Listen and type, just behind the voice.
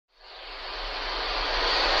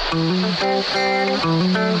You're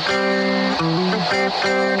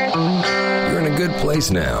in a good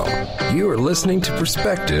place now. You are listening to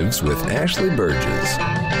Perspectives with Ashley Burgess.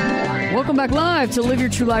 Welcome back live to Live Your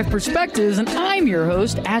True Life Perspectives, and I'm your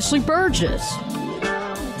host, Ashley Burgess.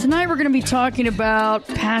 Tonight we're going to be talking about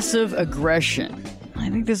passive aggression. I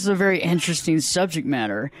think this is a very interesting subject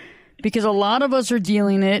matter because a lot of us are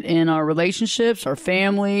dealing it in our relationships, our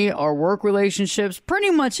family, our work relationships,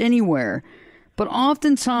 pretty much anywhere. But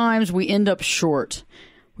oftentimes we end up short.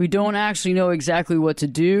 We don't actually know exactly what to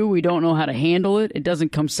do. We don't know how to handle it. It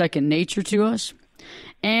doesn't come second nature to us.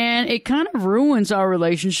 And it kind of ruins our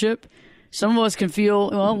relationship. Some of us can feel,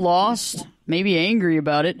 lost, maybe angry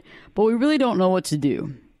about it, but we really don't know what to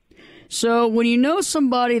do. So when you know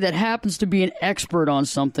somebody that happens to be an expert on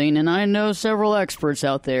something, and I know several experts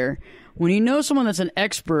out there, when you know someone that's an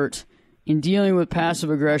expert in dealing with passive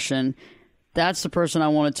aggression, that's the person I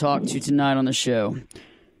want to talk to tonight on the show.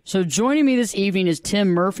 So joining me this evening is Tim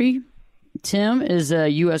Murphy. Tim is a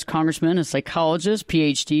US Congressman, a psychologist,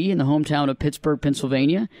 PhD, in the hometown of Pittsburgh,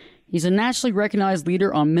 Pennsylvania. He's a nationally recognized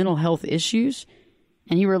leader on mental health issues,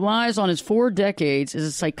 and he relies on his 4 decades as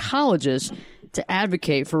a psychologist to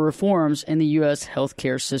advocate for reforms in the U.S.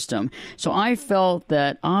 healthcare system. So I felt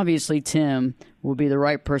that obviously Tim will be the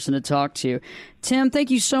right person to talk to. Tim, thank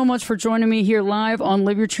you so much for joining me here live on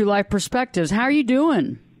Live Your True Life Perspectives. How are you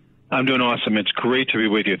doing? I'm doing awesome. It's great to be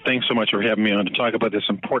with you. Thanks so much for having me on to talk about this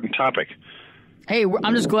important topic. Hey,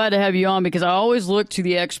 I'm just glad to have you on because I always look to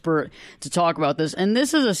the expert to talk about this. And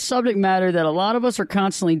this is a subject matter that a lot of us are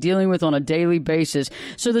constantly dealing with on a daily basis.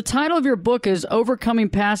 So the title of your book is Overcoming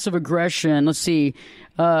Passive Aggression. Let's see,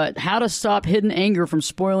 how to stop hidden anger from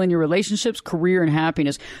spoiling your relationships, career, and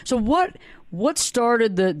happiness. So what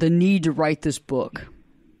started the need to write this book?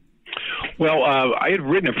 Well, I had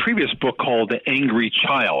written a previous book called The Angry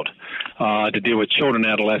Child to deal with children,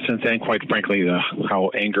 adolescents, and quite frankly,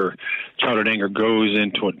 how childhood anger goes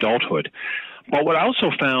into adulthood. But what I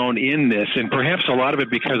also found in this, and perhaps a lot of it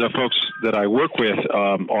because of folks that I work with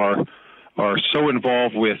are so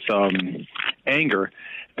involved with anger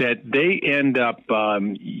that they end up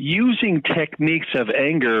using techniques of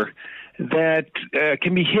anger that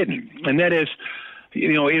can be hidden, and that is,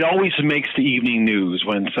 it always makes the evening news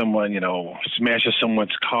when someone, smashes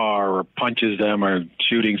someone's car or punches them or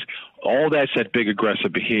shootings. All that's that big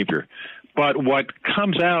aggressive behavior. But what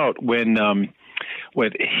comes out when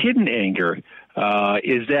with hidden anger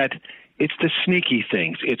is that it's the sneaky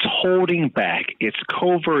things. It's holding back. It's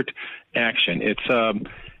covert action.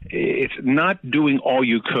 It's not doing all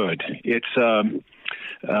you could. It's the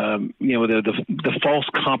false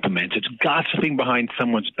compliments. It's gossiping behind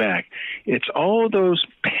someone's back. It's all those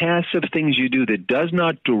passive things you do that does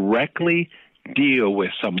not directly deal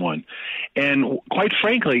with someone. And quite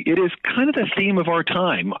frankly, it is kind of the theme of our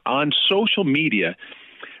time. On social media,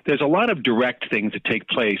 there's a lot of direct things that take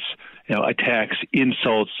place, attacks,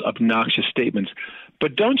 insults, obnoxious statements.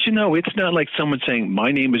 But don't you know, it's not like someone saying,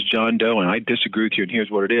 my name is John Doe and I disagree with you and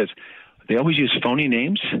here's what it is. They always use phony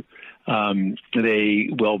names. They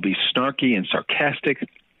will be snarky and sarcastic,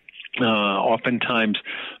 oftentimes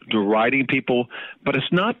deriding people, but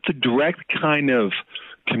it's not the direct kind of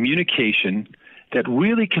communication that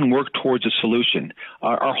really can work towards a solution.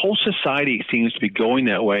 Our whole society seems to be going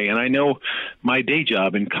that way, and I know my day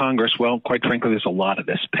job in Congress, well, quite frankly, there's a lot of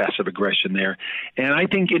this passive aggression there. And I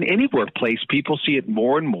think in any workplace, people see it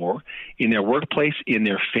more and more in their workplace, in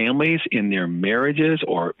their families, in their marriages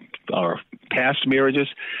or past marriages,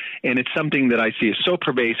 and it's something that I see is so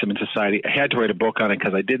pervasive in society. I had to write a book on it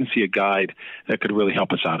because I didn't see a guide that could really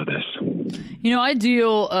help us out of this. I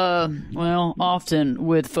deal, often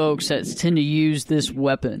with folks that tend to use this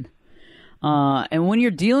weapon. And when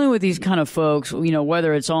you're dealing with these kind of folks,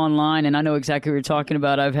 whether it's online, and I know exactly what you're talking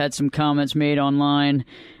about. I've had some comments made online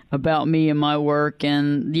about me and my work,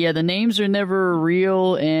 and the names are never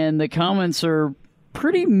real, and the comments are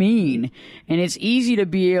pretty mean, and it's easy to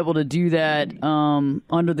be able to do that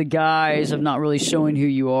under the guise of not really showing who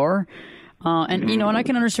you are. And I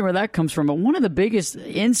can understand where that comes from. But one of the biggest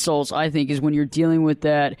insults, I think, is when you're dealing with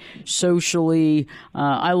that socially.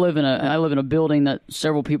 I live in a building that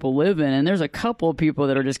several people live in, and there's a couple of people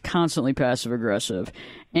that are just constantly passive aggressive.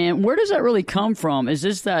 And where does that really come from? Is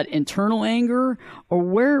this that internal anger, or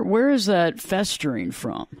where is that festering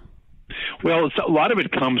from? Well, a lot of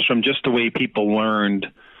it comes from just the way people learned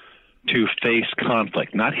to face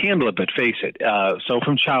conflict, not handle it, but face it. So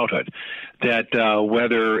from childhood, that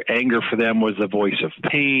whether anger for them was the voice of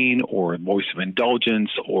pain or the voice of indulgence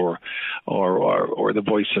or the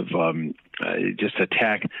voice of just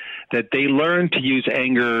attack, that they learn to use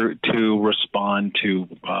anger to respond to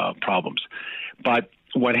problems. But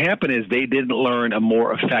what happened is they didn't learn a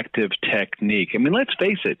more effective technique. I mean, let's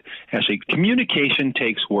face it, actually, communication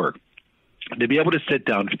takes work. To be able to sit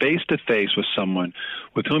down face-to-face with someone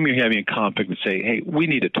with whom you're having a conflict and say, hey, we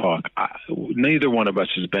need to talk. Neither one of us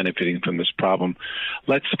is benefiting from this problem.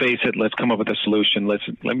 Let's face it. Let's come up with a solution.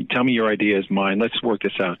 Tell me your idea is mine. Let's work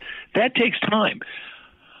this out. That takes time.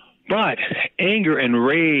 But anger and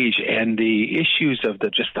rage and the issues of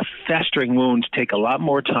the festering wounds take a lot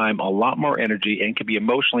more time, a lot more energy, and can be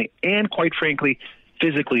emotionally and, quite frankly,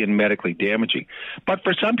 physically and medically damaging. But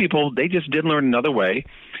for some people, they just didn't learn another way.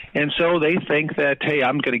 And so they think that, hey,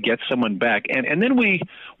 I'm going to get someone back. And then we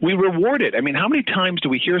reward it. I mean, how many times do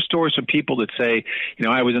we hear stories from people that say,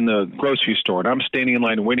 I was in the grocery store and I'm standing in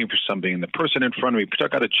line waiting for something, and the person in front of me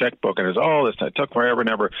took out a checkbook and it took forever and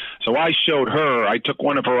ever. So I showed her, I took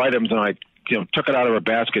one of her items and I took it out of her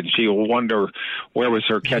basket, and she will wonder where was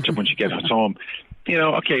her ketchup when she gets home.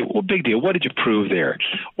 Okay, well, big deal. What did you prove there?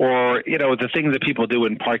 Or, the things that people do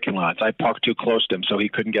in parking lots. I parked too close to him, so he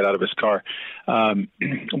couldn't get out of his car.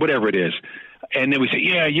 Whatever it is. And then we say,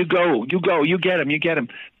 yeah, you get him.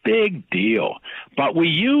 Big deal. But we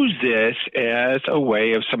use this as a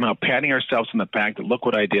way of somehow patting ourselves on the back that, look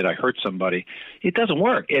what I did, I hurt somebody. It doesn't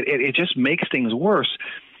work. It just makes things worse.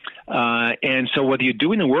 And so whether you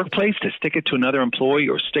do in the workplace to stick it to another employee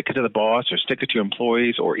or stick it to the boss or stick it to your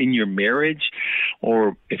employees or in your marriage,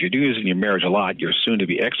 or if you're doing this in your marriage a lot, your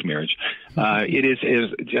soon-to-be ex-marriage, it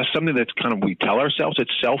is just something that's kind of, we tell ourselves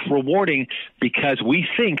it's self-rewarding because we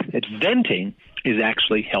think that venting is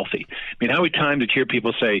actually healthy. I mean, how many times did you hear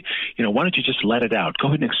people say, why don't you just let it out? Go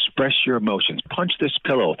ahead and express your emotions. Punch this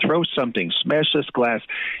pillow, throw something, smash this glass,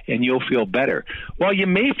 and you'll feel better. Well, you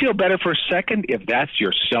may feel better for a second if that's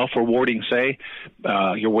your self-rewarding,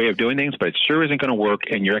 your way of doing things, but it sure isn't going to work,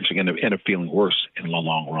 and you're actually going to end up feeling worse in the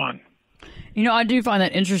long run. I do find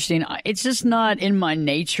that interesting. It's just not in my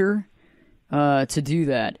nature to do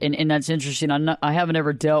that. And that's interesting. I haven't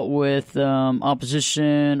ever dealt with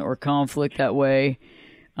opposition or conflict that way.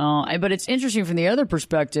 But it's interesting from the other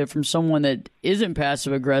perspective, from someone that isn't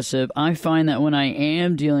passive-aggressive. I find that when I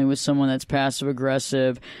am dealing with someone that's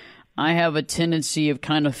passive-aggressive, I have a tendency of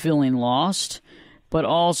kind of feeling lost, but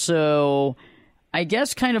also, I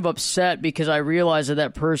guess, kind of upset because I realize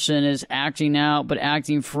that person is acting out, but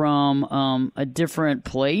acting from a different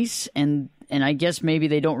place. And I guess maybe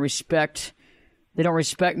they don't respect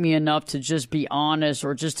me enough to just be honest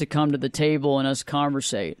or just to come to the table and us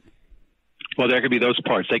conversate. Well, there could be those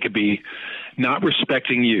parts. They could be not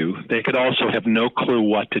respecting you. They could also have no clue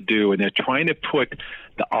what to do, and they're trying to put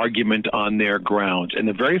the argument on their grounds. And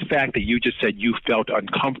the very fact that you just said you felt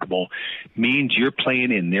uncomfortable means you're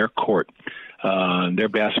playing in their court, their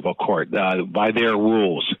basketball court, by their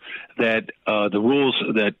rules. That the rules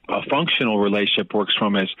that a functional relationship works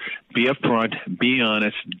from is be upfront, be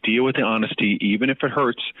honest, deal with the honesty, even if it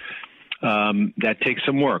hurts. That takes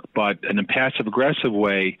some work, but in a passive-aggressive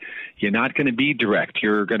way, you're not going to be direct.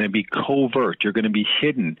 You're going to be covert. You're going to be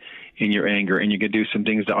hidden in your anger, and you're going to do some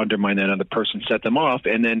things to undermine that other person, set them off,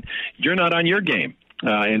 and then you're not on your game.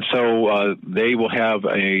 And so they will have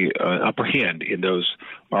an upper hand in those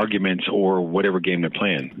arguments or whatever game they're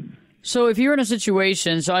playing. So if you're in a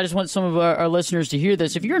situation, so I just want some of our listeners to hear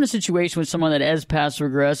this. If you're in a situation with someone that is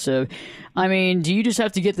passive-aggressive, I mean, do you just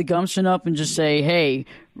have to get the gumption up and just say, hey,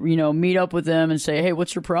 meet up with them and say, hey,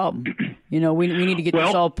 what's your problem? We need to get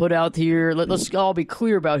this all put out here. Let's all be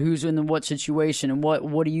clear about who's in what situation and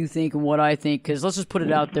what do you think and what I think, because let's just put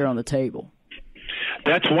it out there on the table.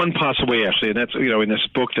 That's one possible way, actually, and that's in this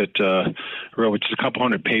book that wrote, which is a couple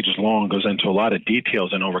hundred pages long, goes into a lot of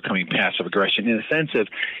details on overcoming passive aggression. In the sense of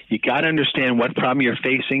you got to understand what problem you're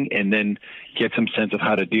facing, and then get some sense of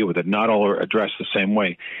how to deal with it. Not all are addressed the same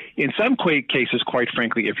way. In some cases, quite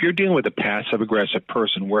frankly, if you're dealing with a passive aggressive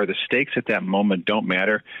person where the stakes at that moment don't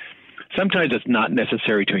matter, sometimes it's not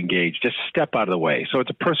necessary to engage. Just step out of the way. So it's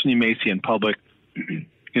a person you may see in public.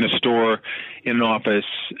 In a store, in an office,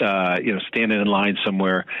 standing in line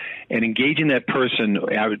somewhere, and engaging that person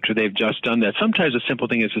after they've just done that. Sometimes a simple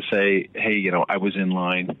thing is to say, hey, I was in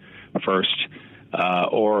line first,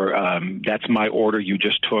 or that's my order you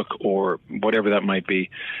just took, or whatever that might be.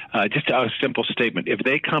 Just a simple statement. If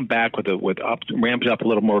they come back ramps up a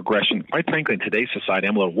little more aggression, quite frankly, in today's society,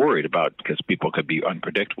 I'm a little worried about, because people could be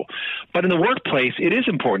unpredictable. But in the workplace, it is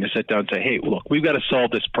important to sit down and say, hey, look, we've got to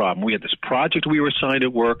solve this problem. We had this project we were assigned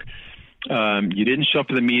at work. You didn't show up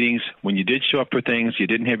for the meetings. When you did show up for things, you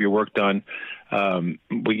didn't have your work done.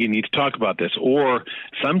 We need to talk about this. Or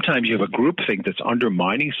sometimes you have a group think that's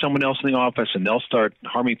undermining someone else in the office, and they'll start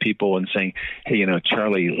harming people and saying, hey,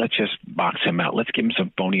 Charlie, let's just box him out. Let's give him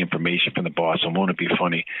some phony information from the boss, and won't it be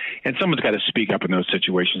funny? And someone's got to speak up in those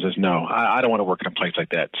situations and says, no, I don't want to work in a place like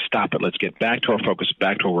that. Stop it. Let's get back to our focus,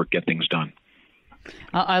 back to our work, get things done.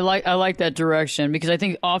 I like that direction, because I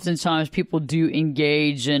think oftentimes people do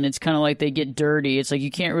engage, and it's kind of like they get dirty. It's like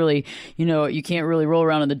you can't really roll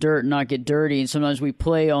around in the dirt and not get dirty. And sometimes we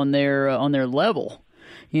play on their level,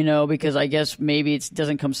 because I guess maybe it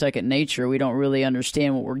doesn't come second nature. We don't really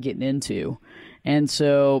understand what we're getting into, and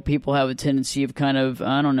so people have a tendency of kind of,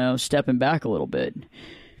 I don't know, stepping back a little bit.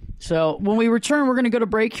 So when we return, we're going to go to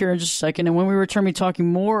break here in just a second, and when we return, we'll be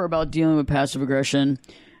talking more about dealing with passive aggression.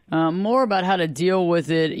 More about how to deal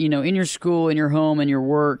with it, in your school, in your home, in your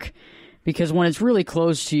work, because when it's really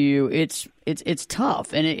close to you, it's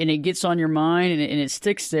tough, and it gets on your mind, and it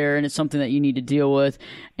sticks there, and it's something that you need to deal with.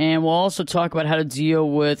 And we'll also talk about how to deal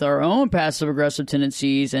with our own passive aggressive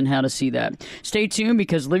tendencies and how to see that. Stay tuned,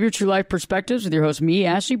 because Live Your True Life Perspectives with your host, me,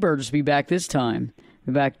 Ashley Burgess, will be back this time.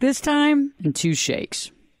 We'll be back this time in 2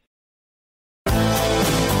 shakes.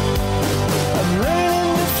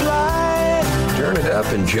 Turn it up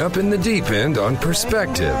and jump in the deep end on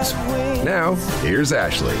Perspectives. Now, here's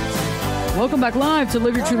Ashley. Welcome back live to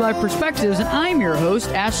Live Your True Life Perspectives, and I'm your host,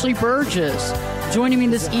 Ashley Burgess. Joining me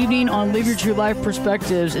this evening on Live Your True Life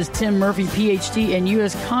Perspectives is Tim Murphy, Ph.D. and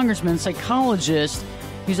US Congressman, psychologist,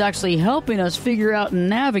 who's actually helping us figure out and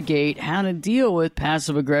navigate how to deal with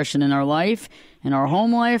passive aggression in our life, in our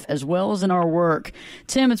home life, as well as in our work.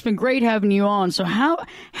 Tim, it's been great having you on. So how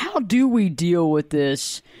do we deal with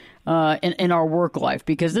this in our work life?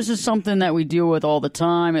 Because this is something that we deal with all the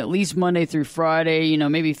time, at least Monday through Friday,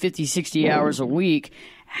 maybe 50, 60 hours a week.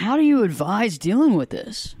 How do you advise dealing with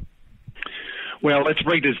this? Well, let's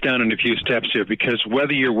break this down in a few steps here, because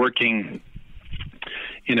whether you're working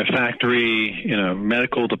in a factory, in a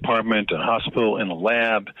medical department, a hospital, in a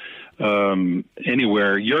lab,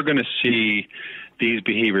 anywhere, you're going to see these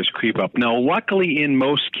behaviors creep up. Now, luckily, in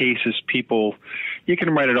most cases, you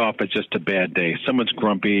can write it off as just a bad day. Someone's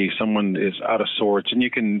grumpy, someone is out of sorts, and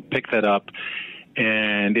you can pick that up.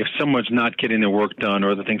 And if someone's not getting their work done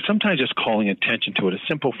or other things, sometimes just calling attention to it, a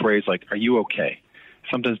simple phrase like, are you okay?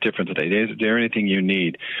 Something's different today. Is there anything you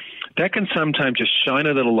need? That can sometimes just shine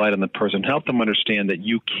a little light on the person, help them understand that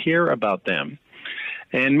you care about them.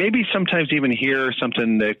 And maybe sometimes even hear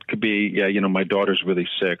something that could be, my daughter's really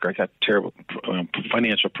sick, or I got terrible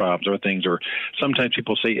financial problems or things. Or sometimes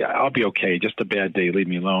people say, I'll be okay, just a bad day, leave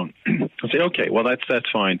me alone. I'll say, okay, well, that's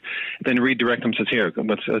fine. Then redirect them, says, here,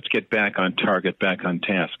 let's get back on target, back on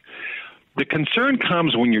task. The concern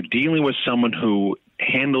comes when you're dealing with someone who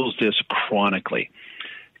handles this chronically.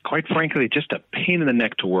 Quite frankly, it's just a pain in the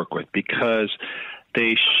neck to work with, because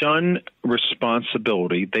they shun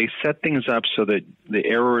responsibility. They set things up so that the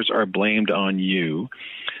errors are blamed on you.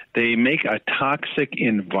 They make a toxic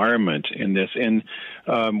environment in this. And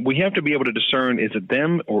we have to be able to discern, is it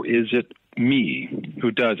them or is it me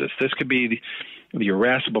who does this? This could be the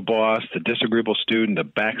irascible boss, the disagreeable student, the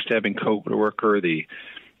backstabbing coworker,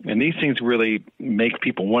 and these things really make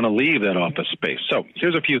people want to leave that office space. So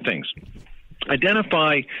here's a few things.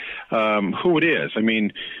 Identify who it is. I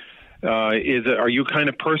mean, are you kind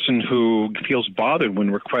of person who feels bothered when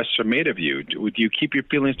requests are made of you? Do you keep your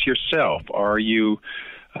feelings to yourself? Are you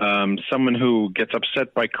someone who gets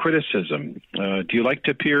upset by criticism? Do you like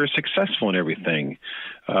to appear successful in everything?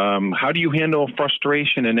 How do you handle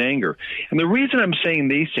frustration and anger? And the reason I'm saying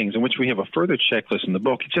these things, in which we have a further checklist in the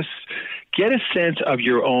book, is just get a sense of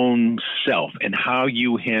your own self and how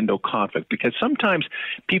you handle conflict, because sometimes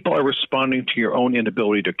people are responding to your own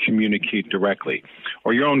inability to communicate directly,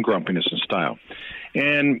 or your own grumpiness and style.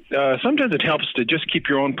 And sometimes it helps to just keep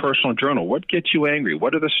your own personal journal. What gets you angry?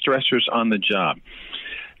 What are the stressors on the job?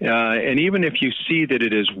 And even if you see that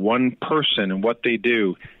it is one person and what they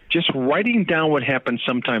do, just writing down what happened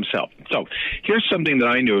sometimes helps. So here's something that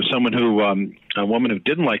I knew, someone who, a woman who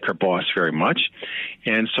didn't like her boss very much.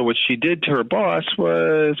 And so what she did to her boss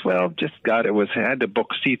was, had to book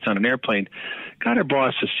seats on an airplane, got her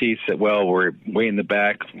boss the seats that, were way in the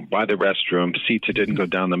back by the restroom, seats that didn't go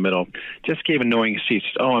down the middle, just gave annoying seats.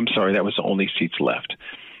 Oh, I'm sorry, that was the only seats left.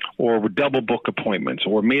 Or double book appointments,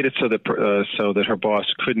 or made it so that her boss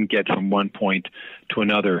couldn't get from one point to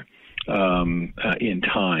another in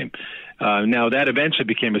time. Now, that eventually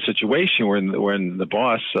became a situation when the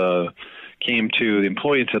boss came to the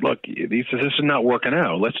employee and said, look, this is not working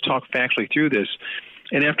out. Let's talk factually through this.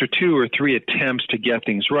 And after 2 or 3 attempts to get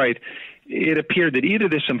things right, it appeared that either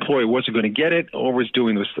this employee wasn't going to get it or was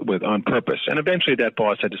doing this on purpose. And eventually that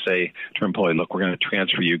boss had to say to her employee, look, we're going to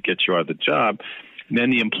transfer you, get you out of the job. And then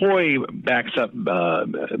the employee backs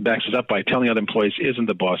it up by telling other employees, isn't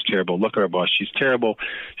the boss terrible? Look at our boss. She's terrible.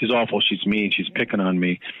 She's awful. She's mean. She's picking on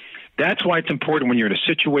me. That's why it's important when you're in a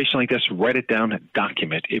situation like this, write it down,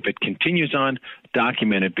 document. If it continues on,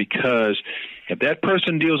 document it, because if that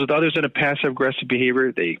person deals with others in a passive-aggressive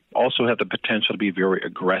behavior, they also have the potential to be very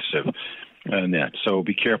aggressive in that. So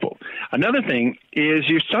be careful. Another thing is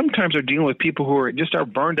you sometimes are dealing with people who are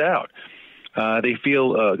burned out. They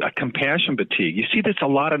feel a compassion fatigue. You see this a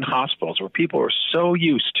lot in hospitals where people are so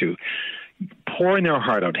used to pouring their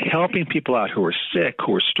heart out, helping people out who are sick,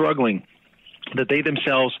 who are struggling, that they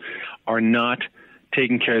themselves are not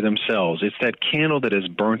taking care of themselves. It's that candle that is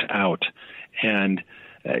burnt out. And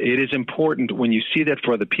it is important when you see that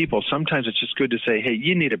for other people. Sometimes it's just good to say, hey,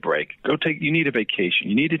 you need a break. You need a vacation.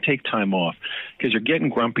 You need to take time off because you're getting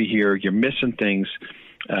grumpy here. You're missing things.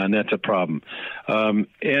 And that's a problem.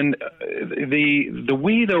 And the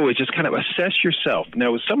we, though, is just kind of assess yourself.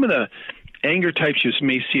 Now, some of the anger types you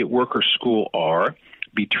may see at work or school are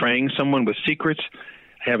betraying someone with secrets,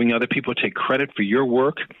 having other people take credit for your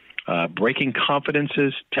work, breaking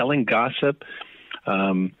confidences, telling gossip,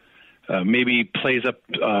 maybe plays up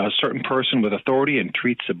a certain person with authority and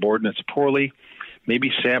treats subordinates poorly,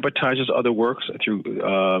 maybe sabotages other works through,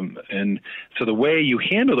 and so the way you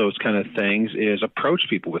handle those kind of things is approach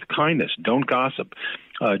people with kindness. Don't gossip.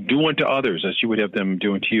 Do unto others as you would have them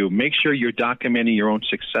do unto you. Make sure you're documenting your own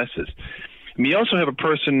successes. And we also have a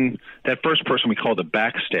person, that first person we call the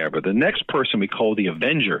backstabber. The next person we call the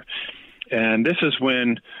avenger. And this is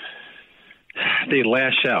when they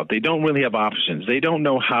lash out. They don't really have options. They don't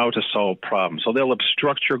know how to solve problems. So they'll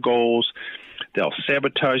obstruct your goals. They'll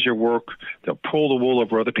sabotage your work. They'll pull the wool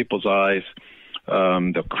over other people's eyes.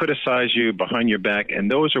 They'll criticize you behind your back.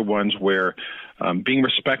 And those are ones where being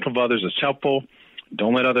respectful of others is helpful.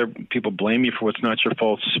 Don't let other people blame you for what's not your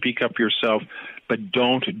fault. Speak up for yourself, but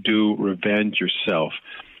don't do revenge yourself.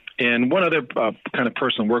 And one other kind of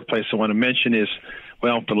person in the workplace I want to mention is,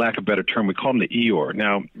 well, for lack of a better term, we call him the Eeyore.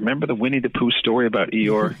 Now, remember the Winnie the Pooh story about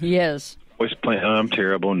Eeyore? Yes. Always playing, I'm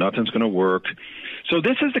terrible, nothing's going to work. So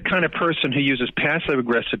this is the kind of person who uses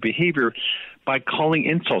passive-aggressive behavior by calling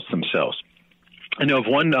insults themselves. I know if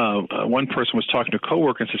one person was talking to a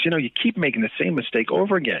coworker and says, you keep making the same mistake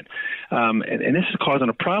over again. And this is causing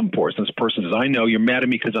a problem for us. And this person says, I know you're mad at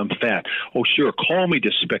me because I'm fat. Oh, sure, call me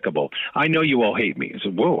despicable. I know you all hate me. I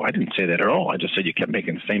said, whoa, I didn't say that at all. I just said you kept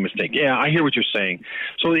making the same mistake. Yeah, I hear what you're saying.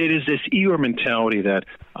 So it is this Eeyore mentality that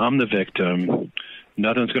I'm the victim.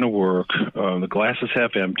 Nothing's going to work. The glass is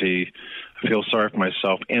half empty. I feel sorry for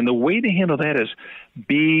myself. And the way to handle that is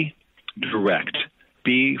be direct,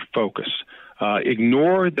 be focused.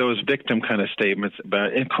 Ignore those victim kind of statements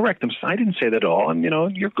and correct them. I didn't say that at all. And,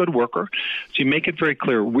 you're a good worker. So you make it very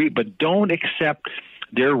clear. But don't accept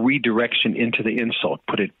their redirection into the insult.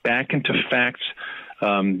 Put it back into facts.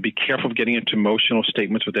 Be careful of getting into emotional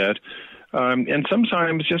statements with that. And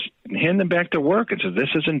sometimes just hand them back to work and say, this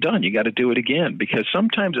isn't done. You got to do it again. Because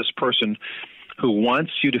sometimes this person who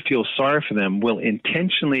wants you to feel sorry for them will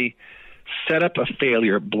intentionally set up a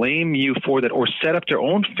failure, blame you for that, or set up their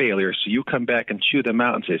own failure so you come back and chew them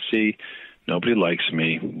out and say, see, nobody likes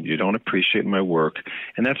me. You don't appreciate my work.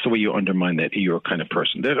 And that's the way you undermine that Eeyore kind of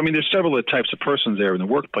person. There's several of the types of persons there in the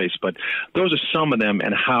workplace, but those are some of them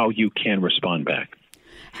and how you can respond back.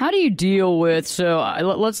 How do you deal with,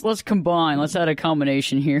 let's combine, let's add a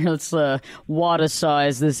combination here. Let's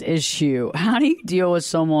wad-size this issue. How do you deal with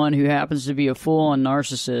someone who happens to be a full-on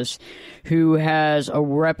narcissist who has a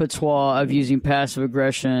repertoire of using passive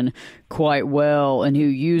aggression quite well and who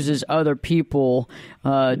uses other people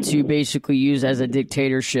to basically use as a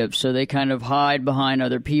dictatorship? So they kind of hide behind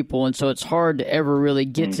other people, and so it's hard to ever really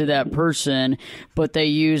get to that person, but they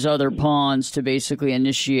use other pawns to basically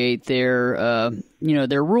initiate their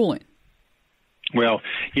ruling. Well,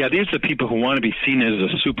 yeah, these are the people who want to be seen as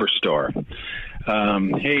a superstar.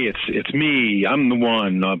 Hey, it's me. I'm the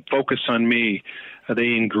one. Focus on me.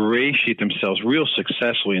 They ingratiate themselves real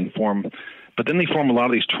successfully but then they form a lot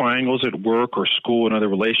of these triangles at work or school and other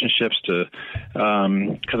relationships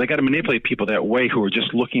because they got to manipulate people that way who are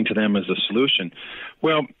just looking to them as a solution.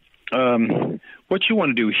 Well, what you want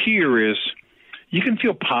to do here is you can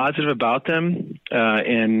feel positive about them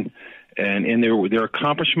and their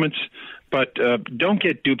accomplishments, but don't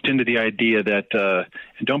get duped into the idea that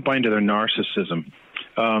and don't buy into their narcissism.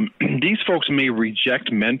 These folks may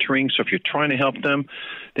reject mentoring, so if you're trying to help them,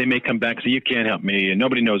 they may come back and say, you can't help me, and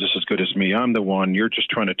nobody knows this as good as me. I'm the one. You're just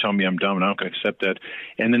trying to tell me I'm dumb, and I'm not going to accept that.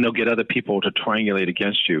 And then they'll get other people to triangulate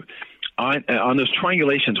against you. on those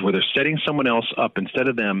triangulations where they're setting someone else up instead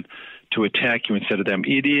of them to attack you instead of them,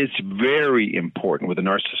 it is very important with a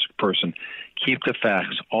narcissistic person. Keep the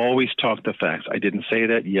facts. Always talk the facts. I didn't say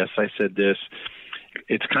that. Yes, I said this.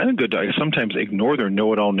 It's kind of good to sometimes ignore their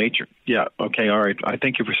know-it-all nature. Yeah, okay, all right, I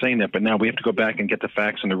thank you for saying that, but now we have to go back and get the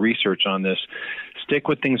facts and the research on this. Stick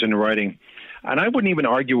with things in writing. And I wouldn't even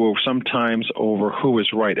argue sometimes over who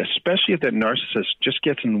is right, especially if that narcissist just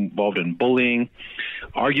gets involved in bullying,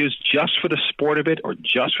 argues just for the sport of it or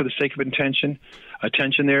just for the sake of attention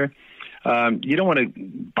there. You don't want to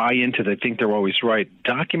buy into they think they're always right.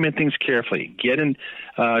 Document things carefully.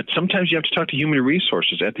 Sometimes you have to talk to human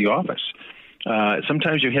resources at the office.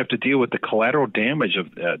 Sometimes you have to deal with the collateral damage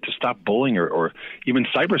of to stop bullying or even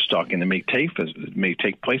cyber stalking that may take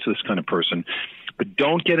place with this kind of person. But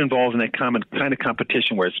don't get involved in that kind of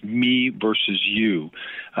competition where it's me versus you.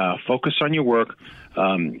 Focus on your work.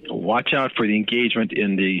 Watch out for the engagement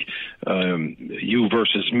in the you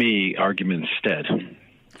versus me argument instead.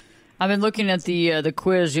 I've been looking at the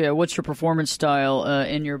quiz. Yeah, what's your performance style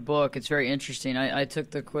in your book? It's very interesting. I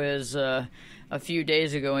took the quiz a few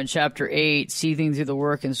days ago in Chapter 8, Seething Through the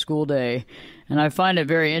Work and School Day, and I find it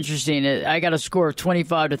very interesting. I got a score of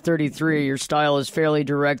 25 to 33. Your style is fairly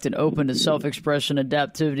direct and open to self-expression,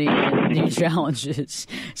 adaptivity, and new challenges.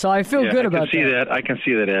 So I feel good about that. I can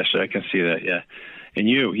see that, Ashley. I can see that, yeah. And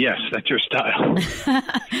you, yes, that's your style.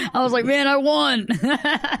 I was like, man, I won.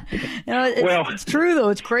 It's true, though.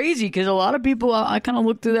 It's crazy because a lot of people, I kind of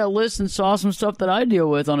looked through that list and saw some stuff that I deal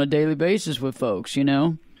with on a daily basis with folks, you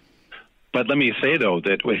know. But let me say, though,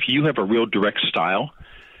 that if you have a real direct style,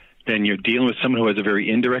 then you're dealing with someone who has a very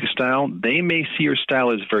indirect style. They may see your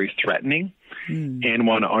style as very threatening and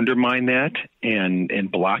want to undermine that and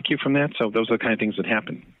block you from that. So those are the kind of things that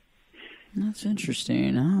happen. That's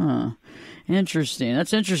interesting. Interesting.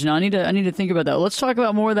 That's interesting. I need to think about that. Let's talk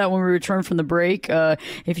about more of that when we return from the break.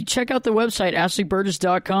 If you check out the website,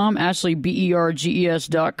 AshleyBurgess.com,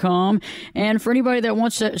 AshleyBurgess.com. And for anybody that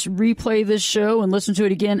wants to replay this show and listen to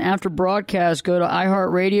it again after broadcast, go to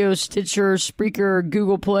iHeartRadio, Stitcher, Spreaker,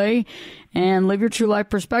 Google Play, and live your true life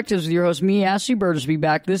perspectives with your host, me, Ashley Burgess. Be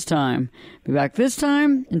back this time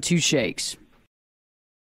in 2 shakes.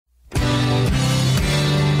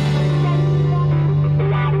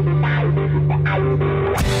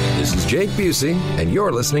 This is Jake Busey, and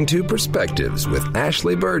you're listening to Perspectives with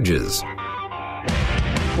Ashley Burgess.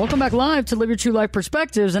 Welcome back live to Live Your True Life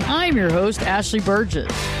Perspectives, and I'm your host, Ashley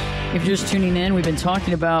Burgess. If you're just tuning in, we've been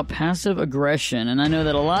talking about passive aggression, and I know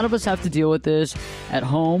that a lot of us have to deal with this at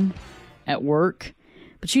home, at work.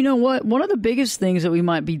 But you know what? One of the biggest things that we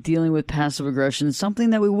might be dealing with passive aggression,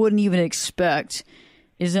 something that we wouldn't even expect,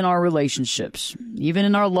 is in our relationships, even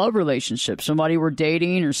in our love relationships. Somebody we're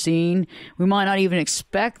dating or seeing, we might not even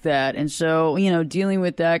expect that. And so, dealing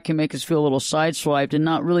with that can make us feel a little sideswiped and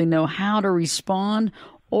not really know how to respond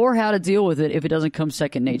or how to deal with it if it doesn't come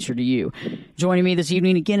second nature to you. Joining me this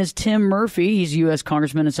evening again is Tim Murphy. He's a US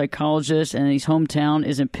Congressman and psychologist, and his hometown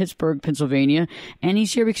is in Pittsburgh, Pennsylvania. And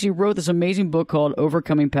he's here because he wrote this amazing book called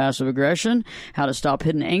Overcoming Passive Aggression, How to Stop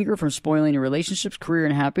Hidden Anger from Spoiling Your Relationships, Career,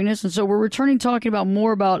 and Happiness. And so we're returning talking about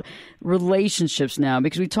more about relationships now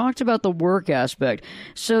because we talked about the work aspect.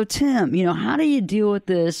 So Tim, how do you deal with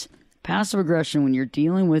this passive aggression when you're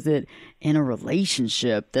dealing with it in a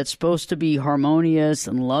relationship that's supposed to be harmonious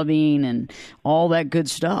and loving and all that good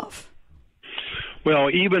stuff? Well,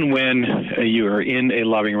 even when you are in a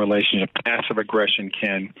loving relationship, passive aggression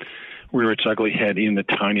can rear its ugly head in the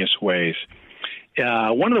tiniest ways.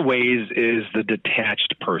 One of the ways is the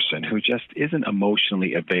detached person who just isn't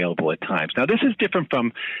emotionally available at times. Now, this is different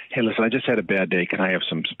from, hey, listen, I just had a bad day. Can I have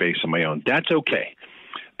some space on my own? That's okay.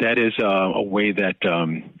 That is a way that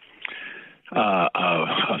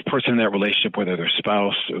a person in that relationship, whether their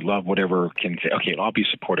spouse, love, whatever, can say, okay, I'll be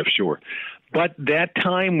supportive, sure. But that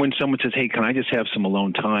time when someone says, hey, can I just have some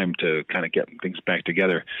alone time to kind of get things back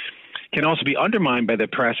together, can also be undermined by the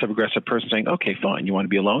passive-aggressive person saying, okay, fine, you want to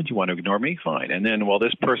be alone? You want to ignore me? Fine. And then while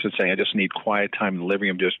this person's saying, I just need quiet time in the living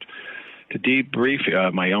room just to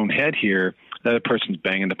debrief my own head here, the other person's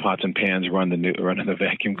banging the pots and pans, running the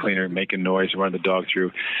vacuum cleaner, making noise, running the dog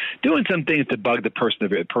through, doing some things to bug the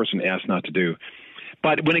person asked not to do.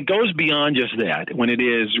 But when it goes beyond just that, when it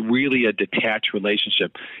is really a detached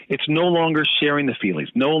relationship, it's no longer sharing the feelings,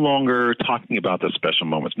 no longer talking about the special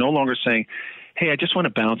moments, no longer saying, hey, I just want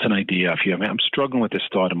to bounce an idea off you. I'm struggling with this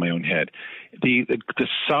thought in my own head. The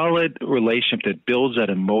solid relationship that builds that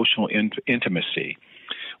emotional intimacy,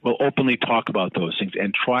 will openly talk about those things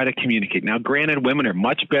and try to communicate. Now, granted, women are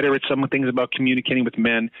much better at some things about communicating with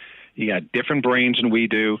men. You got different brains than we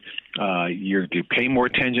do. You pay more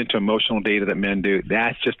attention to emotional data than men do.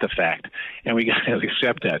 That's just a fact, and we got to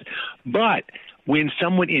accept that. But when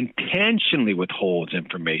someone intentionally withholds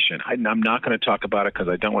information, I'm not going to talk about it because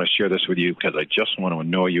I don't want to share this with you because I just want to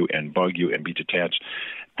annoy you and bug you and be detached.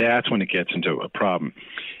 That's when it gets into a problem.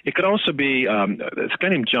 It could also be this guy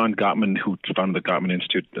named John Gottman, who founded the Gottman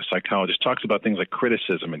Institute, the psychologist, talks about things like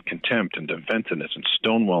criticism and contempt and defensiveness and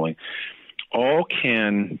stonewalling. All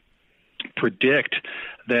can predict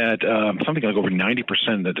that something like over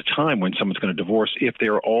 90% of the time when someone's going to divorce, if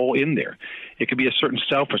they're all in there. It could be a certain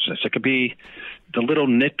selfishness. It could be the little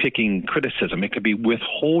nitpicking criticism. It could be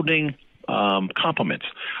withholding compliments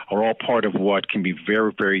are all part of what can be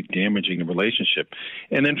very, very damaging in a relationship.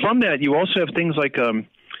 And then from that, you also have things like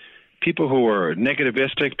people who are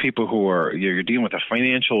negativistic, people who are, you're dealing with the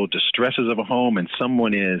financial distresses of a home and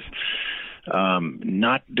someone is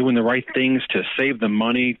not doing the right things to save the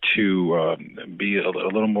money, to be a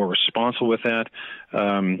little more responsible with that,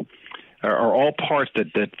 are all parts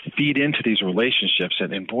that feed into these relationships.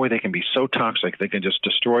 And boy, they can be so toxic. They can just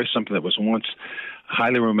destroy something that was once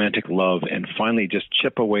highly romantic love and finally just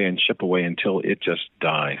chip away until it just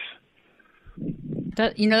dies.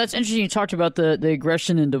 That's interesting. You talked about the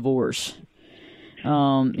aggression in divorce.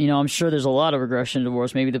 I'm sure there's a lot of aggression in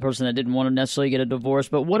divorce. Maybe the person that didn't want to necessarily get a divorce.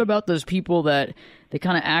 But what about those people that they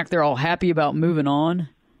kind of act they're all happy about moving on,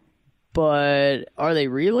 but are they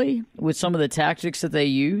really with some of the tactics that they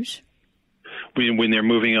use? When they're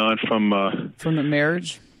moving on from the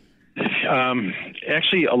marriage?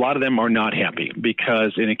 Actually, a lot of them are not happy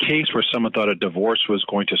because in a case where someone thought a divorce was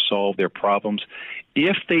going to solve their problems,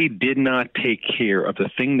 if they did not take care of the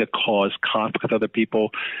thing that caused conflict with other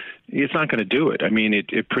people, it's not going to do it. I mean,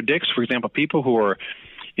 it predicts, for example, people who are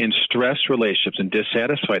in stressed relationships and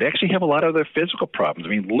dissatisfied actually have a lot of other physical problems. I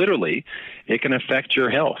mean, literally, it can affect your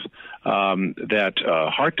health.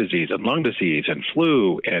 Heart disease and lung disease and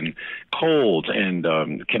flu and colds and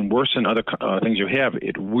can worsen other things you have.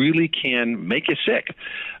 It really can make you sick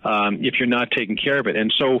if you're not taking care of it.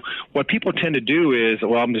 And so what people tend to do is,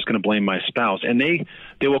 well, I'm just going to blame my spouse. And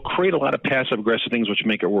they will create a lot of passive-aggressive things which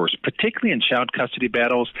make it worse, particularly in child custody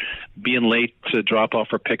battles, being late to drop off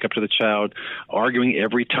or pick up to the child, arguing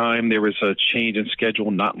every time there was a change in schedule,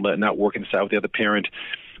 not working this out with the other parent,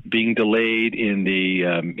 being delayed in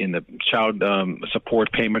the child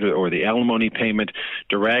support payment or the alimony payment,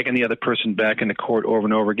 dragging the other person back into court over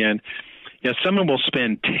and over again. Someone will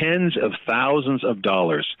spend tens of thousands of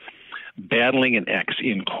dollars battling an ex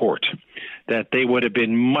in court that they would have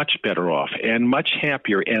been much better off and much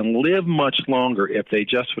happier and live much longer if they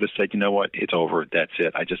just would have said, you know what, it's over, that's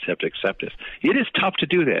it, I just have to accept this. It is tough to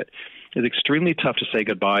do that. It's extremely tough to say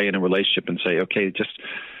goodbye in a relationship and say, okay, just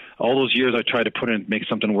all those years I tried to put in, make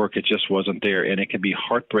something work, it just wasn't there. And it can be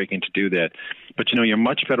heartbreaking to do that. But, you're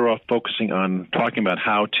much better off focusing on talking about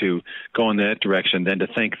how to go in that direction than to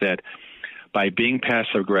think that by being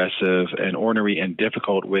passive-aggressive and ornery and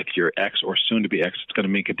difficult with your ex or soon-to-be ex, it's going to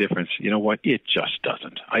make a difference. You know what? It just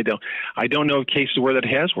doesn't. I don't know of cases where that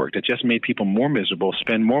has worked. It just made people more miserable,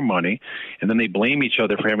 spend more money, and then they blame each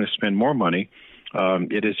other for having to spend more money.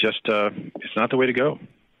 It is just it's not the way to go.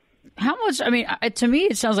 How much? I mean, to me,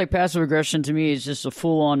 it sounds like passive aggression. To me, is just a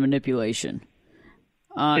full-on manipulation.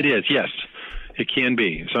 It is, yes, it can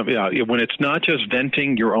be. So, when it's not just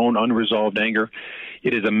venting your own unresolved anger,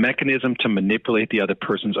 it is a mechanism to manipulate the other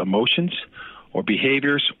person's emotions, or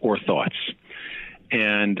behaviors, or thoughts.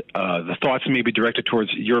 And the thoughts may be directed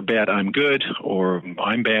towards "you're bad, I'm good," or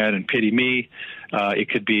 "I'm bad and pity me." It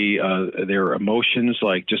could be their emotions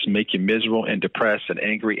like just make you miserable and depressed and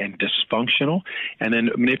angry and dysfunctional, and then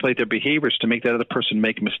manipulate their behaviors to make that other person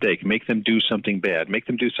make a mistake, make them do something bad, make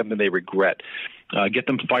them do something they regret, get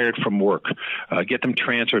them fired from work, get them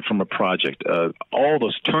transferred from a project. All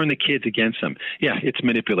those, turn the kids against them. Yeah, it's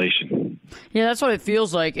manipulation. Yeah, that's what it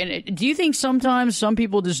feels like. And do you think sometimes some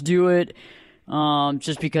people just do it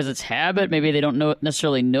just because it's habit? Maybe they don't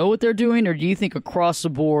necessarily know what they're doing, or do you think across the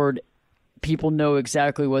board people know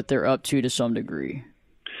exactly what they're up to some degree?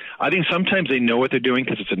 I think sometimes they know what they're doing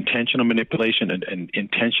because it's intentional manipulation and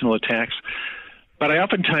intentional attacks. But I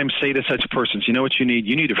oftentimes say to such persons, you know what you need?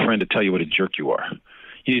 You need a friend to tell you what a jerk you are.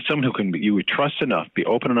 You need someone you would trust enough, be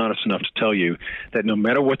open and honest enough to tell you that no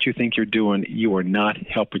matter what you think you're doing, you are not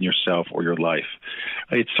helping yourself or your life.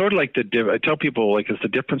 It's sort of like I tell people, it's the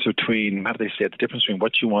difference between, how do they say it, the difference between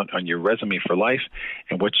what you want on your resume for life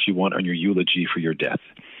and what you want on your eulogy for your death.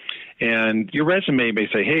 And your resume may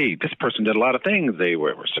say, hey, this person did a lot of things. They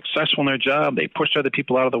were successful in their job. They pushed other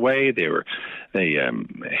people out of the way. They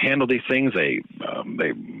handled these things. They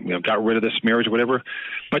got rid of this marriage or whatever.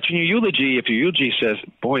 But in your eulogy, if your eulogy says,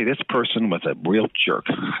 boy, this person was a real jerk,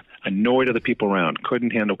 annoyed other people around,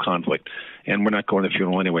 couldn't handle conflict, and we're not going to the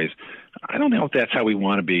funeral anyways, I don't know if that's how we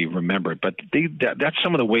want to be remembered, but that's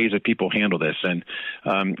some of the ways that people handle this. And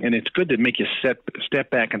it's good to make you step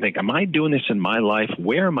back and think, am I doing this in my life?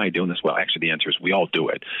 Where am I doing this? Well, actually, the answer is we all do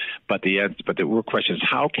it. But the real question is,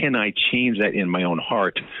 how can I change that in my own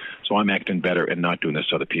heart so I'm acting better and not doing this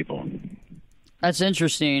to other people? That's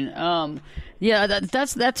interesting. Yeah,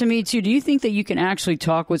 that's that to me too. Do you think that you can actually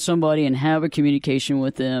talk with somebody and have a communication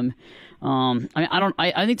with them?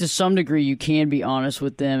 I think to some degree you can be honest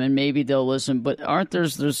with them and maybe they'll listen. But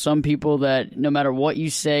there's some people that no matter what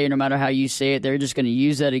you say or no matter how you say it, they're just going to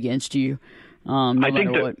use that against you. I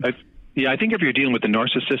think if you're dealing with a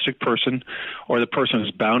narcissistic person or the person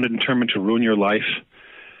who's bound and determined to ruin your life,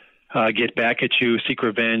 get back at you, seek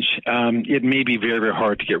revenge, it may be very, very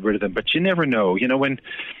hard to get rid of them. But you never know. You know,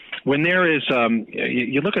 when there is,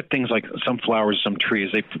 you look at things like some flowers, some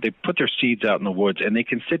trees, they put their seeds out in the woods, and they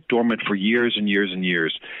can sit dormant for years and years and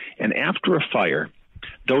years. And after a fire,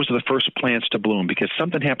 those are the first plants to bloom because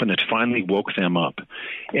something happened that finally woke them up.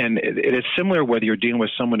 And it is similar whether you're dealing with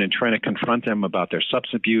someone and trying to confront them about their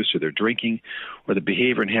substance abuse or their drinking or the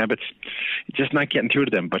behavior and habits, just not getting through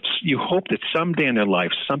to them. But you hope that someday in their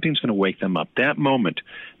life, something's going to wake them up. That moment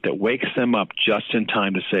that wakes them up just in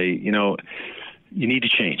time to say, you know, you need to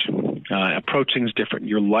change. Approach things different.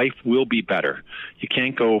 Your life will be better. You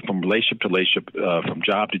can't go from relationship to relationship, from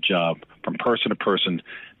job to job, from person to person,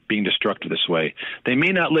 being destructive this way. They may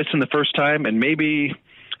not listen the first time, and maybe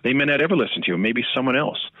they may not ever listen to you. Maybe someone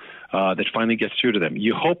else that finally gets through to them.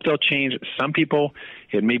 You hope they'll change. Some people,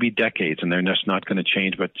 it may be decades, and they're just not going to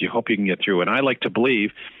change, but you hope you can get through. And I like to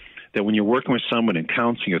believe that when you're working with someone in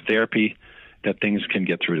counseling or therapy, that things can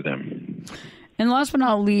get through to them. And last but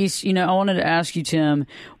not least, you know, I wanted to ask you, Tim,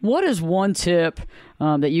 what is one tip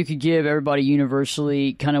that you could give everybody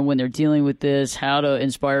universally kind of when they're dealing with this, how to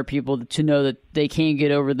inspire people to know that they can get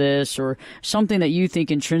over this, or something that you think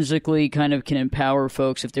intrinsically kind of can empower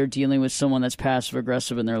folks if they're dealing with someone that's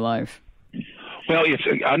passive-aggressive in their life? Well,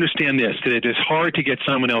 understand this, that it is hard to get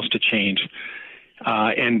someone else to change.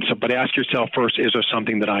 But ask yourself first, is there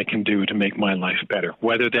something that I can do to make my life better?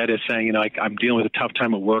 Whether that is saying, you know, I'm dealing with a tough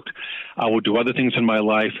time at work, I will do other things in my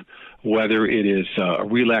life, whether it is a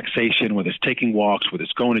relaxation, whether it's taking walks, whether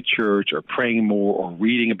it's going to church or praying more or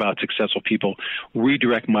reading about successful people,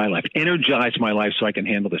 redirect my life, energize my life so I can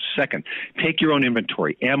handle this. Second, take your own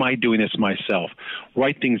inventory. Am I doing this myself?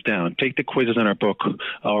 Write things down. Take the quizzes in our book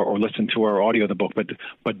or listen to our audio of the book,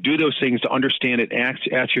 but do those things to understand it.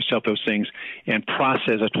 Ask yourself those things and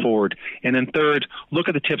process it forward. And then third, look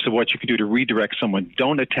at the tips of what you can do to redirect someone.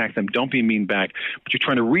 Don't attack them. Don't be mean back, but you're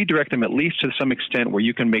trying to redirect them at least to some extent where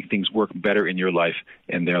you can make things work better in your life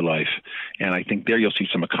and their life. And I think there you'll see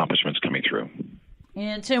some accomplishments coming through.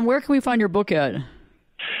 And Tim, where can we find your book at?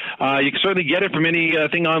 You can certainly get it from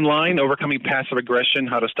anything online. Overcoming Passive Aggression,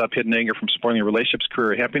 How to Stop Hidden Anger from Spoiling Your Relationships,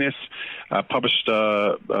 Career, Happiness, published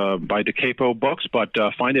by DeCapo Books, but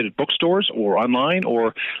find it at bookstores or online,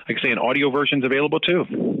 or, like I say, an audio version's available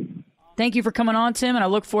too. Thank you for coming on, Tim, and I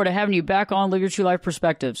look forward to having you back on Live Your True Life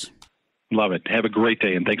Perspectives. Love it. Have a great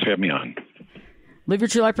day, and thanks for having me on. Live Your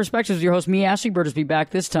True Life Perspectives with your host, me, Ashley Burgess. Be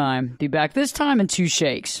back this time in 2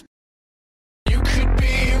 shakes. You could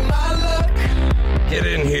be my luck. Get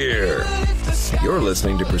in here. You're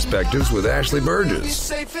listening to Perspectives with Ashley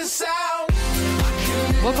Burgess.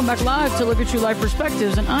 Welcome back live to Live Your True Life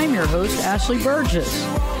Perspectives, and I'm your host, Ashley Burgess.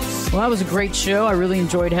 Well, that was a great show. I really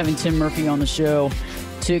enjoyed having Tim Murphy on the show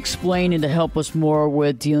to explain and to help us more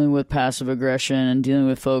with dealing with passive aggression and dealing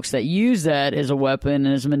with folks that use that as a weapon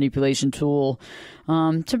and as a manipulation tool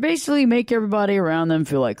to basically make everybody around them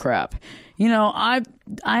feel like crap. You know, I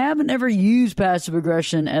haven't ever used passive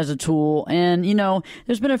aggression as a tool, and, you know,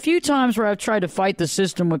 there's been a few times where I've tried to fight the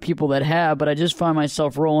system with people that have, but I just find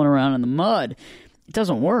myself rolling around in the mud. It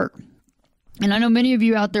doesn't work. And I know many of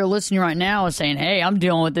you out there listening right now are saying, hey, I'm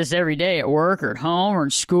dealing with this every day at work or at home or in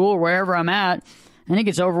school or wherever I'm at, and it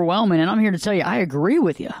gets overwhelming, and I'm here to tell you, I agree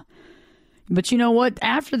with you. But you know what?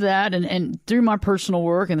 After that, and through my personal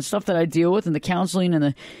work and the stuff that I deal with and the counseling and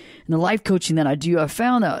the life coaching that I do, I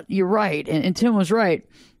found out you're right, and Tim was right.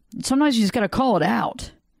 Sometimes you just got to call it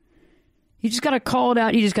out. You just got to call it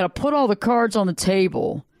out. You just got to put all the cards on the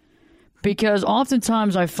table, because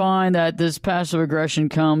oftentimes I find that this passive aggression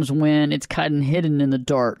comes when it's kind of hidden in the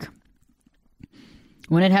dark,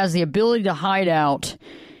 when it has the ability to hide out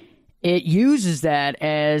it uses that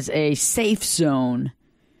as a safe zone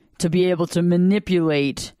to be able to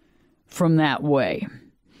manipulate from that way.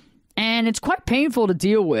 And it's quite painful to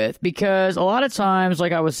deal with because a lot of times,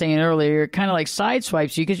 like I was saying earlier, it kind of like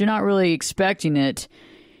sideswipes you because you're not really expecting it.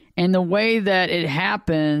 And the way that it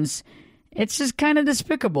happens, it's just kind of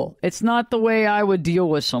despicable. It's not the way I would deal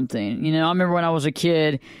with something. You know, I remember when I was a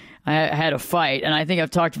kid, I had a fight, and I think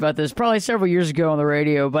I've talked about this probably several years ago on the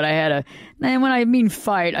radio, but and when I mean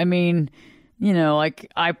fight, I mean, you know,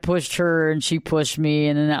 like I pushed her and she pushed me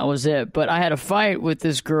and then that was it. But I had a fight with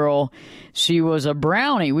this girl. She was a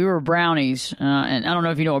brownie. We were brownies. And I don't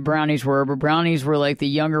know if you know what brownies were, but brownies were like the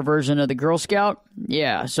younger version of the Girl Scout.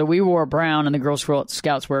 Yeah. So we wore brown and the Girl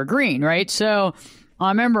Scouts wear green, right? So I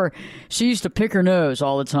remember she used to pick her nose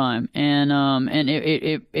all the time, and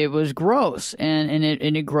it was gross, and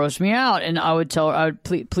it grossed me out. And I would tell her,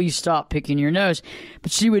 please stop picking your nose,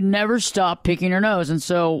 but she would never stop picking her nose. And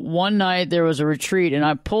so one night there was a retreat, and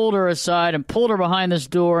I pulled her aside and pulled her behind this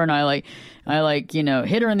door, and I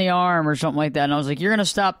hit her in the arm or something like that. And I was like, "You're gonna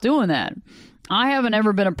stop doing that." I haven't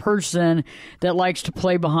ever been a person that likes to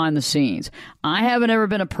play behind the scenes. I haven't ever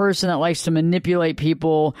been a person that likes to manipulate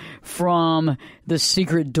people from the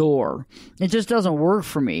secret door. It just doesn't work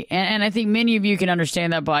for me. And I think many of you can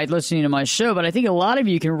understand that by listening to my show, but I think a lot of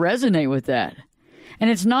you can resonate with that. And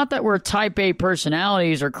it's not that we're type A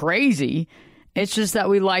personalities or crazy. It's just that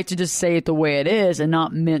we like to just say it the way it is and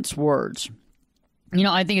not mince words. You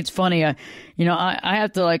know, I think it's funny. I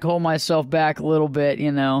have to like hold myself back a little bit,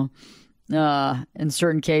 you know. In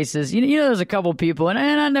certain cases, you know, there's a couple people, and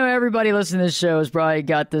I know everybody listening to this show has probably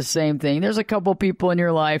got the same thing. There's a couple people in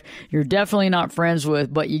your life you're definitely not friends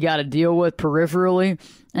with, but you got to deal with peripherally.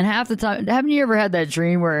 And half the time, haven't you ever had that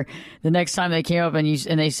dream where the next time they came up and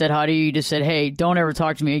they said hi to you, you just said, "Hey, don't ever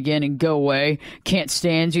talk to me again and go away. Can't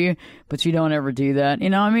stand you." But you don't ever do that. You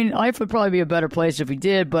know, I mean, life would probably be a better place if we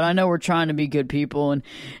did, but I know we're trying to be good people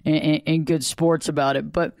and good sports about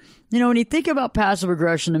it. But you know, when you think about passive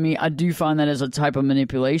aggression to me, I do find that as a type of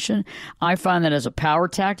manipulation. I find that as a power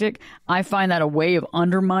tactic. I find that a way of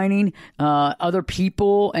undermining other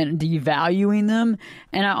people and devaluing them.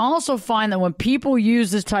 And I also find that when people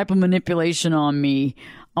use this type of manipulation on me,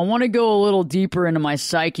 I want to go a little deeper into my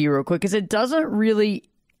psyche real quick because it doesn't really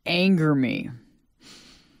anger me.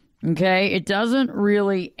 Okay? It doesn't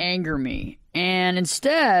really anger me. And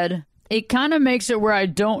instead, it kind of makes it where I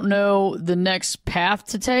don't know the next path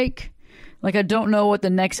to take. Like I don't know what the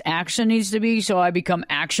next action needs to be, so I become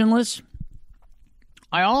actionless.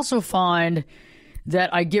 I also find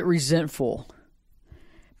that I get resentful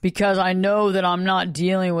because I know that I'm not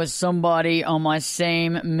dealing with somebody on my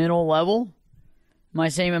same mental level, my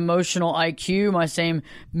same emotional IQ, my same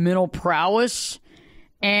mental prowess.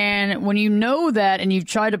 And when you know that and you've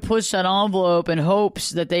tried to push that envelope in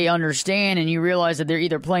hopes that they understand and you realize that they're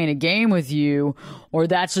either playing a game with you or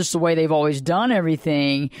that's just the way they've always done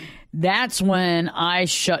everything, that's when I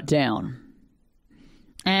shut down.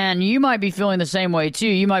 And you might be feeling the same way too.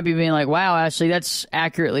 You might be being like, "Wow, Ashley, that's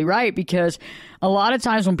accurately right," because a lot of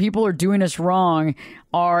times when people are doing us wrong,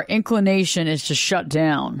 our inclination is to shut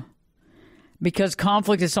down. Because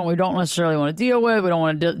conflict is something we don't necessarily want to deal with. We don't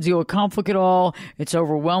want to deal with conflict at all. It's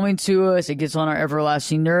overwhelming to us. It gets on our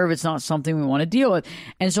everlasting nerve. It's not something we want to deal with.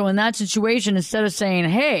 And so in that situation, instead of saying,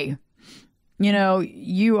 "Hey, you know,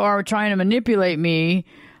 you are trying to manipulate me.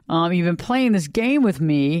 You've been playing this game with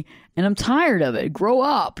me, and I'm tired of it. Grow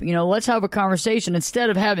up. You know, let's have a conversation."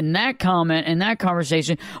 Instead of having that comment and that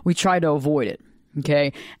conversation, we try to avoid it.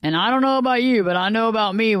 Okay. And I don't know about you, but I know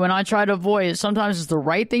about me. When I try to avoid it, sometimes it's the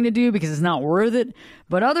right thing to do because it's not worth it.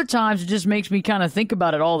 But other times it just makes me kind of think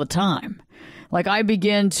about it all the time. Like I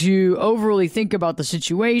begin to overly think about the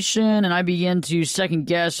situation and I begin to second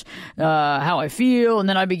guess how I feel. And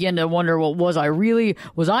then I begin to wonder, well, was I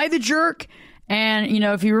the jerk? And, you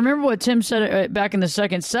know, if you remember what Tim said back in the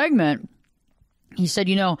second segment, he said,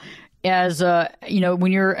 you know, as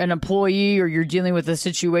when you're an employee or you're dealing with a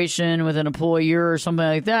situation with an employer or something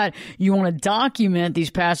like that, you want to document these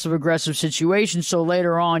passive aggressive situations so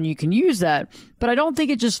later on you can use that. But I don't think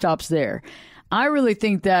it just stops there. I really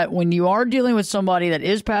think that when you are dealing with somebody that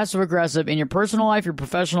is passive aggressive in your personal life, your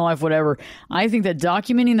professional life, whatever, I think that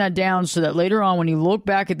documenting that down so that later on when you look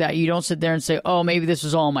back at that, you don't sit there and say, "Oh, maybe this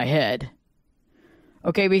was all in my head."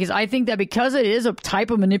 Okay, because I think that because it is a type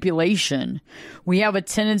of manipulation, we have a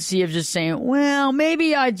tendency of just saying, "Well,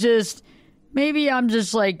 maybe I'm just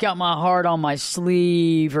like got my heart on my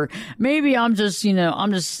sleeve, or maybe I'm just, you know,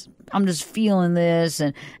 I'm just feeling this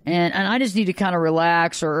and I just need to kind of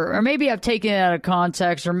relax, or maybe I've taken it out of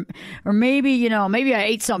context, or maybe, you know, maybe I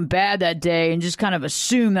ate something bad that day and just kind of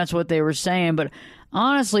assume that's what they were saying." But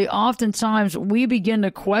honestly, oftentimes we begin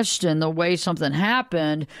to question the way something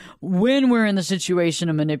happened when we're in the situation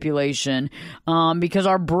of manipulation, because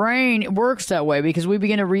our brain works that way, because we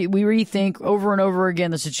begin to we rethink over and over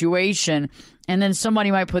again the situation, and then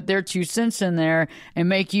somebody might put their 2 cents in there and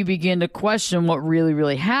make you begin to question what really,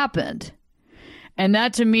 really happened. And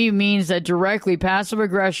that to me means that directly passive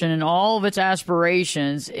aggression and all of its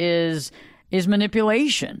aspirations is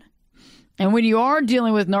manipulation. And when you are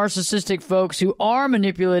dealing with narcissistic folks who are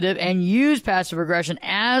manipulative and use passive aggression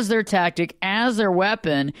as their tactic, as their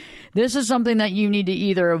weapon, this is something that you need to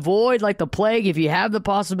either avoid like the plague if you have the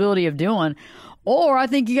possibility of doing, or I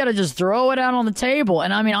think you got to just throw it out on the table.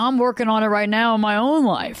 And I mean, I'm working on it right now in my own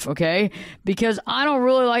life, okay? Because I don't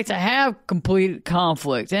really like to have complete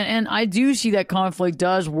conflict. And I do see that conflict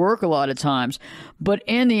does work a lot of times. But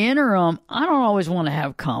in the interim, I don't always want to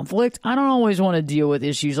have conflict. I don't always want to deal with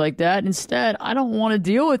issues like that. Instead, I don't want to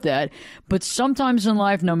deal with that. But sometimes in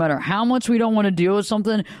life, no matter how much we don't want to deal with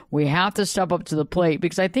something, we have to step up to the plate,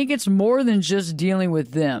 because I think it's more than just dealing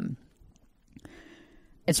with them.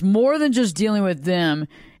 It's more than just dealing with them.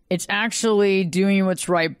 It's actually doing what's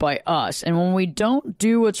right by us. And when we don't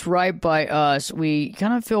do what's right by us, we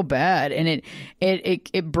kind of feel bad. And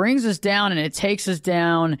it brings us down, and it takes us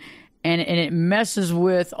down, and it messes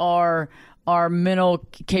with our mental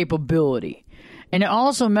capability. And it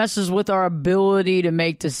also messes with our ability to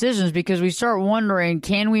make decisions, because we start wondering,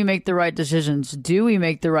 can we make the right decisions? Do we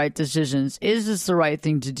make the right decisions? Is this the right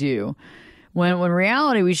thing to do? When in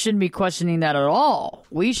reality, we shouldn't be questioning that at all.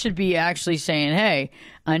 We should be actually saying, hey,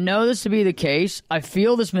 I know this to be the case. I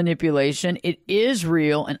feel this manipulation. It is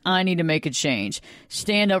real, and I need to make a change.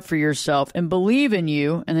 Stand up for yourself and believe in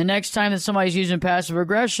you. And the next time that somebody's using passive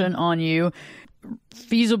aggression on you,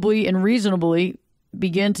 feasibly and reasonably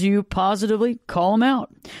begin to positively call them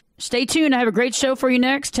out. Stay tuned. I have a great show for you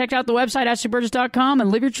next. Check out the website, AshleyBurgess.com,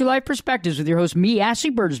 and live your true life perspectives with your host, me,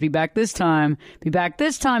 Ashley Burgess. Be back this time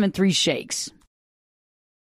in 3 shakes.